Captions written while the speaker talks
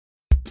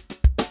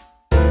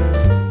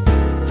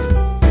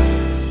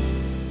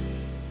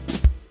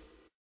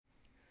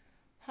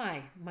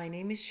Hi, my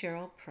name is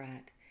Cheryl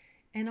Pratt,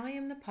 and I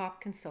am the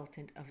POP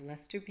consultant of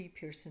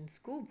Pearson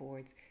School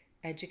Board's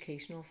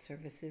Educational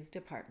Services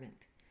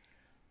Department.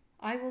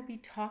 I will be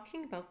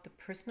talking about the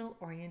Personal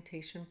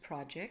Orientation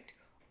Project,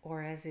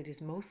 or as it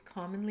is most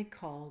commonly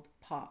called,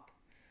 POP.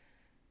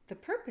 The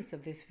purpose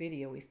of this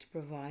video is to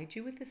provide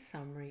you with a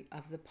summary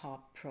of the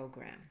POP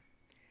program.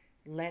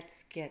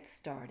 Let's get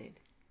started.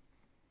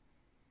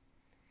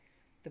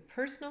 The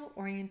Personal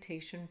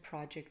Orientation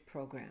Project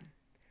Program.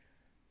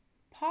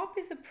 POP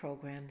is a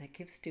program that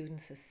gives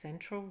students a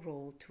central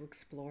role to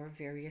explore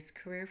various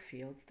career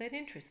fields that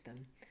interest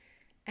them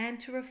and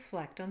to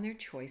reflect on their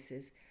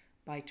choices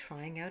by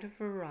trying out a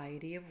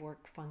variety of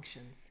work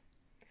functions.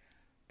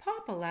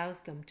 POP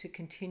allows them to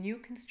continue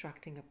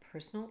constructing a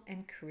personal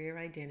and career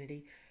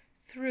identity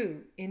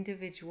through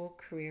individual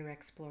career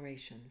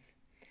explorations.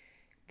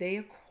 They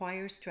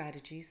acquire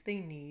strategies they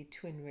need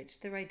to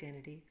enrich their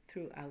identity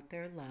throughout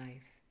their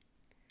lives.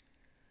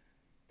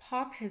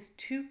 POP has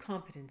two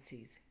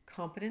competencies.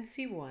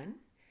 Competency 1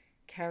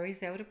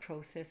 carries out a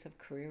process of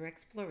career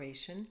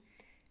exploration,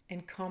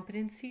 and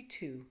Competency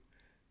 2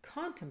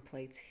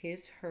 contemplates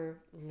his/her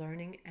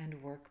learning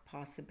and work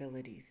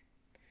possibilities.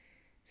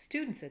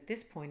 Students at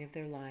this point of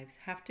their lives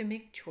have to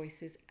make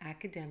choices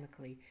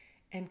academically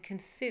and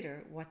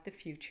consider what the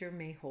future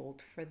may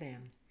hold for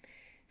them.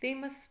 They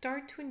must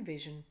start to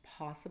envision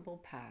possible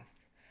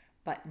paths,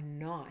 but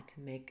not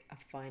make a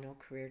final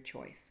career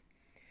choice.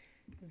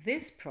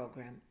 This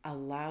program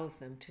allows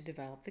them to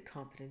develop the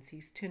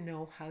competencies to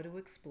know how to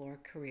explore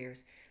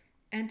careers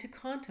and to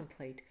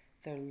contemplate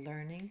their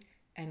learning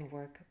and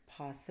work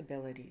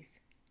possibilities.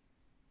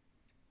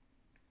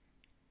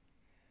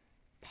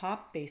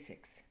 POP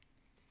Basics.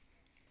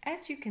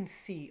 As you can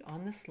see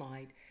on the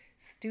slide,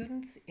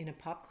 students in a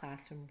POP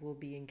classroom will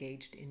be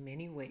engaged in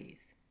many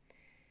ways.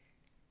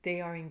 They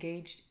are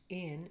engaged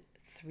in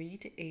 3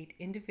 to 8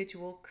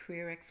 individual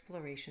career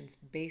explorations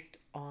based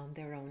on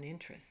their own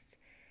interests.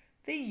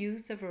 They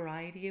use a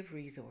variety of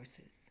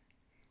resources.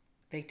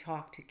 They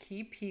talk to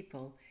key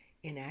people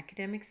in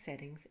academic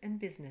settings and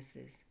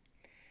businesses.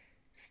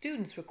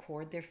 Students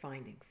record their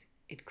findings.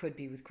 It could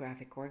be with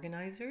graphic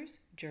organizers,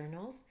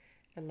 journals,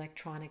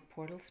 electronic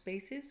portal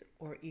spaces,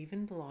 or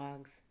even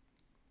blogs.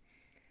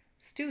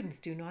 Students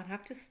do not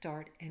have to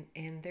start and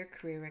end their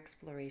career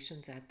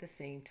explorations at the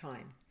same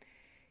time.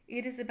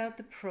 It is about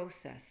the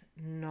process,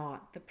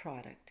 not the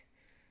product.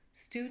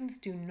 Students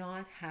do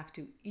not have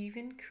to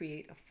even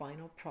create a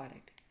final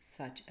product,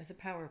 such as a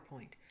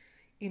PowerPoint,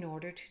 in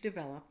order to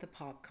develop the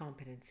POP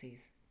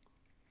competencies.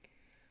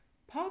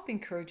 POP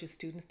encourages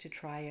students to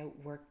try out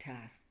work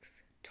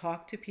tasks,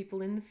 talk to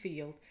people in the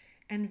field,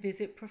 and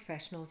visit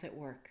professionals at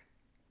work.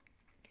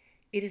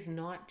 It is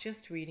not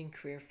just reading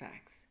career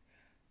facts.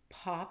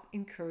 POP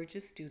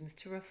encourages students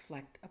to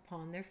reflect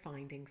upon their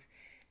findings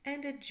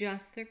and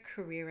adjust their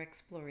career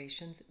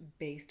explorations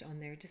based on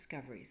their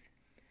discoveries.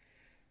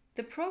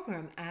 The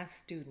program asks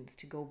students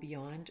to go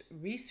beyond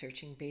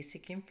researching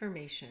basic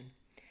information,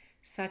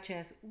 such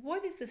as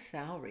what is the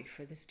salary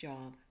for this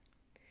job?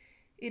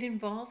 It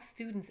involves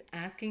students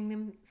asking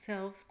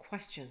themselves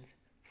questions.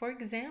 For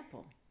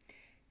example,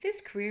 this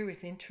career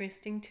is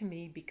interesting to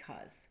me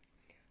because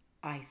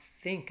I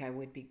think I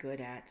would be good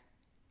at.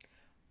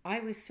 I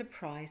was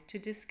surprised to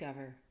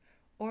discover,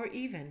 or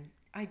even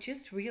I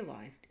just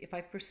realized if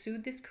I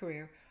pursued this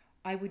career,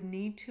 I would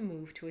need to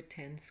move to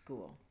attend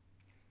school.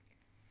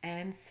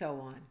 And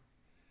so on.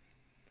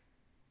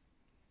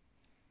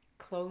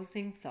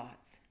 Closing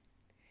thoughts.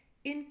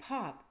 In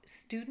POP,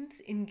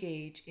 students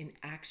engage in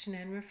action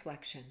and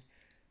reflection.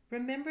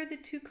 Remember the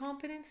two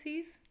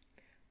competencies?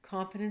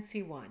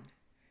 Competency 1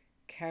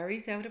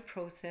 carries out a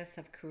process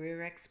of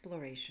career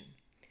exploration.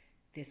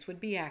 This would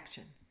be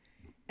action.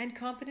 And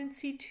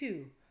Competency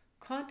 2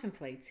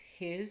 contemplates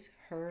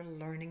his/her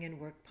learning and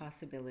work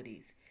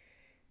possibilities.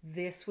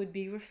 This would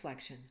be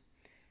reflection.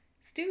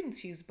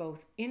 Students use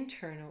both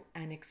internal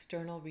and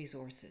external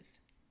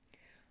resources.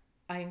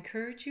 I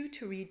encourage you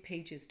to read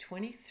pages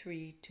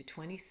 23 to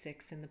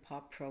 26 in the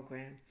POP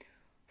program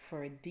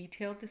for a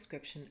detailed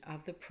description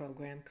of the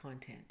program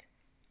content.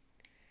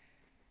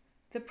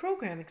 The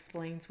program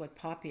explains what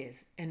POP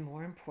is and,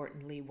 more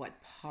importantly,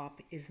 what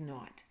POP is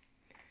not.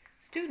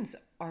 Students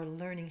are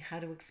learning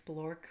how to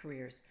explore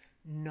careers,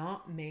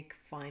 not make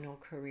final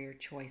career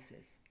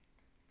choices.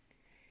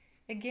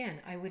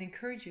 Again, I would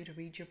encourage you to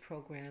read your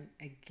program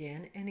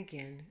again and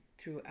again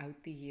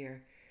throughout the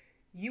year.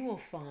 You will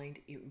find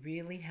it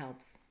really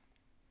helps.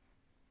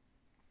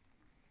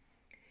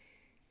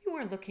 You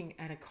are looking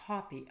at a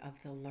copy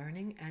of the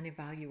Learning and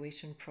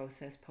Evaluation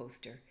Process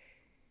poster.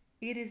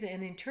 It is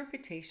an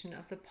interpretation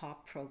of the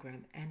POP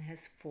program and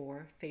has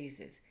 4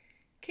 phases.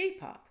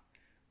 K-POP,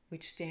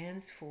 which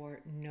stands for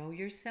Know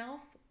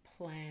Yourself,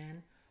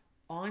 Plan,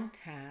 On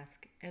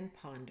Task, and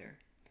Ponder.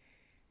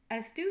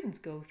 As students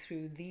go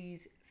through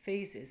these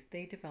phases,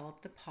 they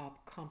develop the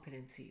POP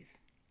competencies.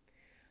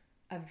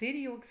 A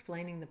video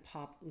explaining the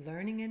POP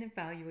learning and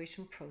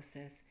evaluation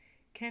process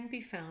can be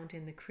found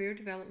in the Career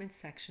Development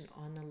section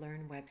on the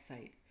Learn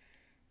website.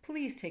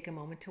 Please take a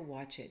moment to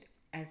watch it.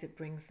 as it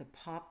brings the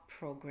POP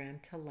program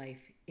to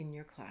life in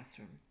your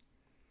classroom.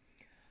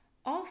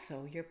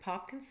 Also, your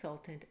POP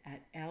consultant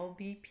at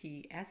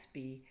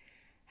LBPSB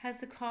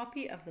has a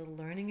copy of the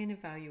Learning and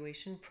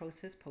Evaluation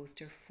Process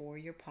poster for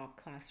your POP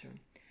classroom.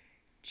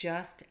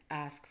 Just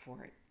ask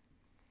for it.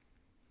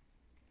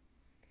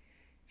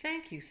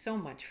 Thank you so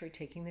much for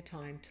taking the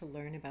time to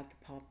learn about the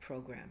POP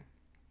program.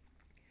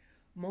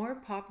 More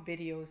POP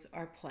videos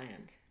are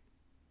planned.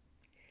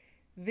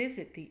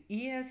 Visit the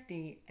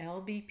ESD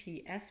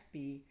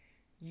LBPSB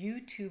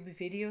YouTube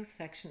video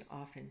section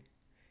often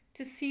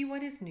to see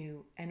what is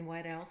new and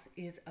what else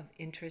is of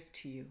interest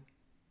to you.